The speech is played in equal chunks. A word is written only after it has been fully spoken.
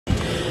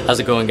How's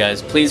it going,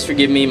 guys? Please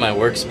forgive me, my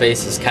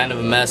workspace is kind of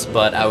a mess,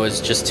 but I was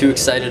just too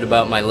excited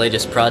about my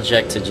latest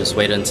project to just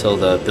wait until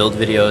the build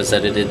video is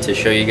edited to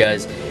show you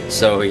guys.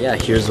 So yeah,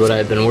 here's what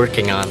I've been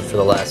working on for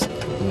the last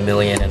 1.5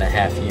 million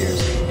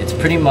years. It's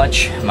pretty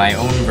much my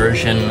own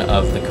version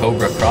of the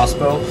Cobra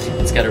Crossbow.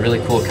 It's got a really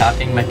cool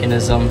cocking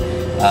mechanism,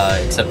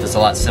 except it's a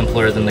lot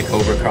simpler than the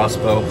Cobra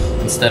Crossbow.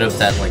 Instead of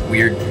that like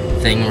weird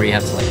thing where you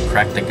have to like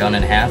crack the gun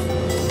in half,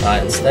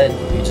 instead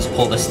you just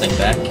pull this thing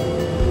back.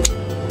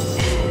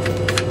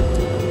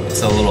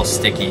 It's a little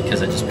sticky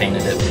because I just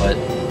painted it, but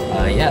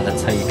yeah,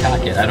 that's how you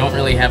cock it. I don't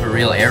really have a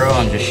real arrow,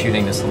 I'm just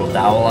shooting this little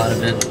dowel out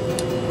of it,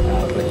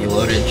 but you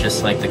load it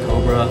just like the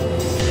Cobra.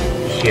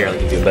 Here, I'll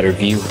give you a better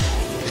view.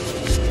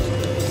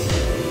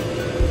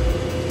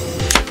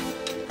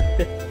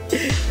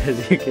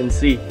 As you can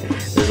see,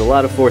 there's a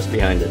lot of force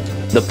behind it.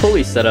 The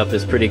pulley setup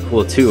is pretty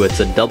cool too.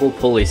 It's a double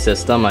pulley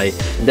system. I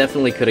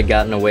definitely could have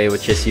gotten away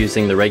with just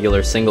using the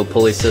regular single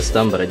pulley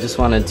system, but I just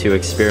wanted to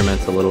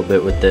experiment a little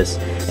bit with this.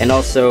 And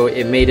also,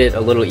 it made it a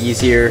little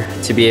easier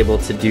to be able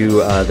to do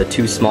the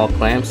 2 small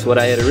clamps. What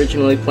I had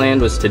originally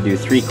planned was to do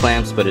 3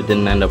 clamps, but it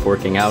didn't end up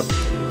working out,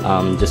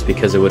 just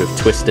because it would have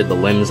twisted the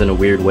limbs in a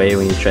weird way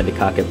when you tried to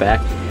cock it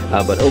back.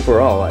 But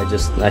overall,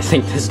 I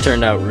think this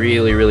turned out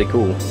really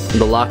cool.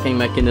 The locking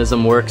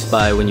mechanism works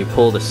by when you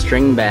pull the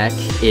string back,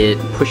 it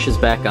pushes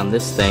back on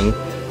this thing,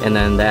 and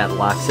then that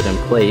locks it in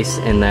place,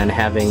 and then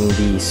having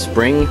the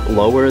spring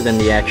lower than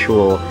the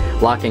actual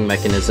locking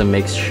mechanism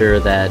makes sure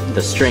that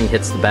the string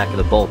hits the back of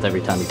the bolt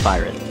every time you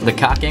fire it. The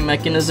cocking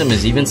mechanism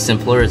is even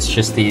simpler. It's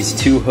just these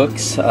 2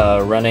 hooks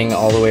running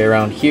all the way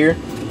around here.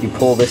 You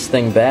pull this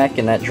thing back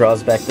and that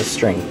draws back the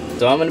string.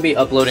 So I'm going to be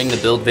uploading the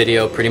build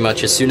video pretty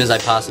much as soon as I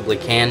possibly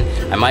can.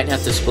 I might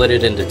have to split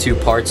it into 2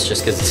 parts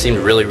just because it seemed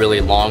really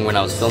long when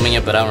I was filming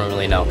it, but I don't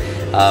really know.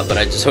 But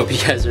I just hope you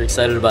guys are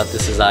excited about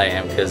this as I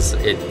am, because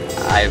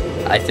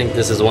I think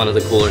this is one of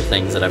the cooler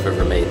things that I've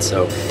ever made.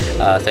 So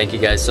thank you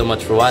guys so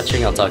much for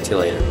watching. I'll talk to you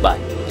later. Bye.